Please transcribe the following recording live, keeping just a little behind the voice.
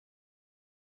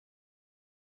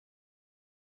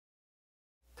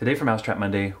Today for Mousetrap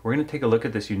Monday, we're going to take a look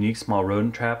at this unique small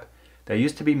rodent trap that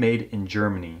used to be made in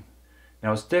Germany.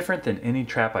 Now it's different than any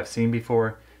trap I've seen before,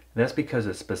 and that's because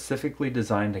it's specifically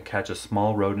designed to catch a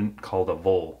small rodent called a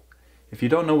vole. If you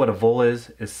don't know what a vole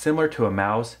is, it's similar to a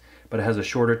mouse, but it has a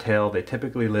shorter tail. They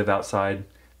typically live outside.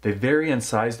 They vary in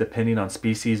size depending on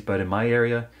species, but in my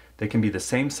area, they can be the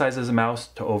same size as a mouse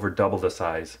to over double the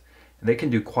size, and they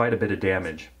can do quite a bit of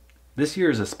damage. This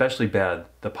year is especially bad.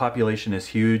 The population is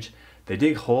huge. They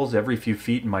dig holes every few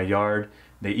feet in my yard.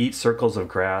 They eat circles of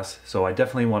grass, so I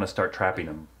definitely want to start trapping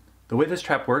them. The way this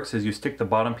trap works is you stick the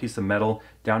bottom piece of metal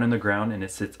down in the ground and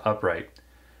it sits upright.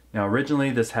 Now originally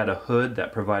this had a hood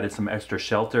that provided some extra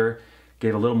shelter,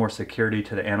 gave a little more security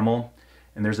to the animal,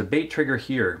 and there's a bait trigger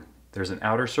here. There's an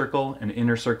outer circle, an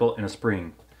inner circle, and a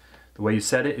spring. The way you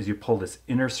set it is you pull this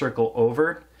inner circle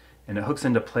over and it hooks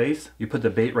into place. You put the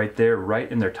bait right there,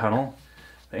 right in their tunnel.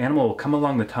 The animal will come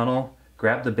along the tunnel,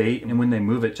 grab the bait, and when they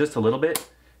move it just a little bit,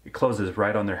 it closes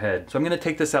right on their head. So I'm going to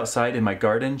take this outside in my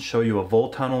garden, show you a vole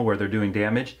tunnel where they're doing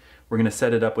damage. We're going to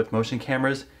set it up with motion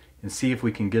cameras and see if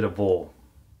we can get a vole.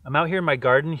 I'm out here in my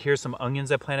garden. Here's some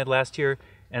onions I planted last year,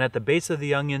 and at the base of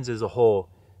the onions is a hole.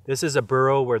 This is a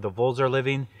burrow where the voles are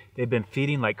living. They've been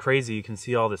feeding like crazy. You can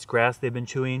see all this grass they've been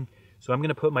chewing. So I'm going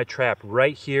to put my trap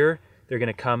right here. They're going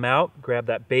to come out, grab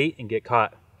that bait, and get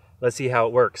caught. Let's see how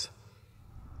it works.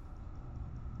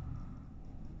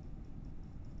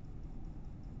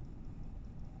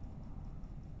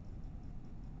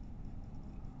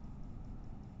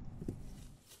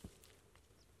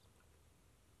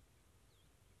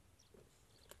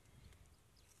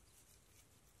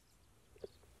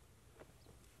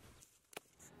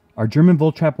 Our German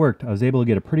vole trap worked. I was able to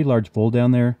get a pretty large vole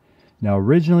down there. Now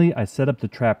originally I set up the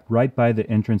trap right by the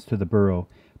entrance to the burrow,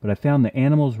 but I found the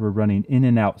animals were running in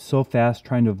and out so fast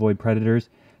trying to avoid predators,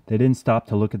 they didn't stop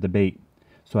to look at the bait.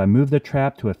 So I moved the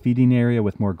trap to a feeding area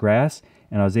with more grass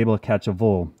and I was able to catch a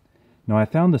vole. Now I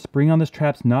found the spring on this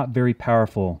trap's not very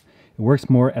powerful. It works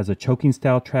more as a choking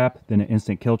style trap than an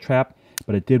instant kill trap,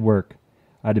 but it did work.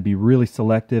 I had to be really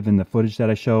selective in the footage that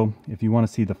I show. If you want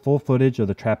to see the full footage of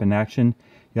the trap in action,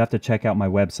 you have to check out my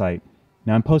website.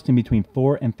 Now I'm posting between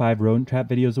 4 and 5 rodent trap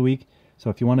videos a week, so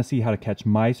if you want to see how to catch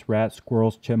mice, rats,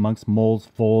 squirrels, chipmunks, moles,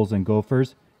 voles, and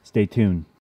gophers, stay tuned.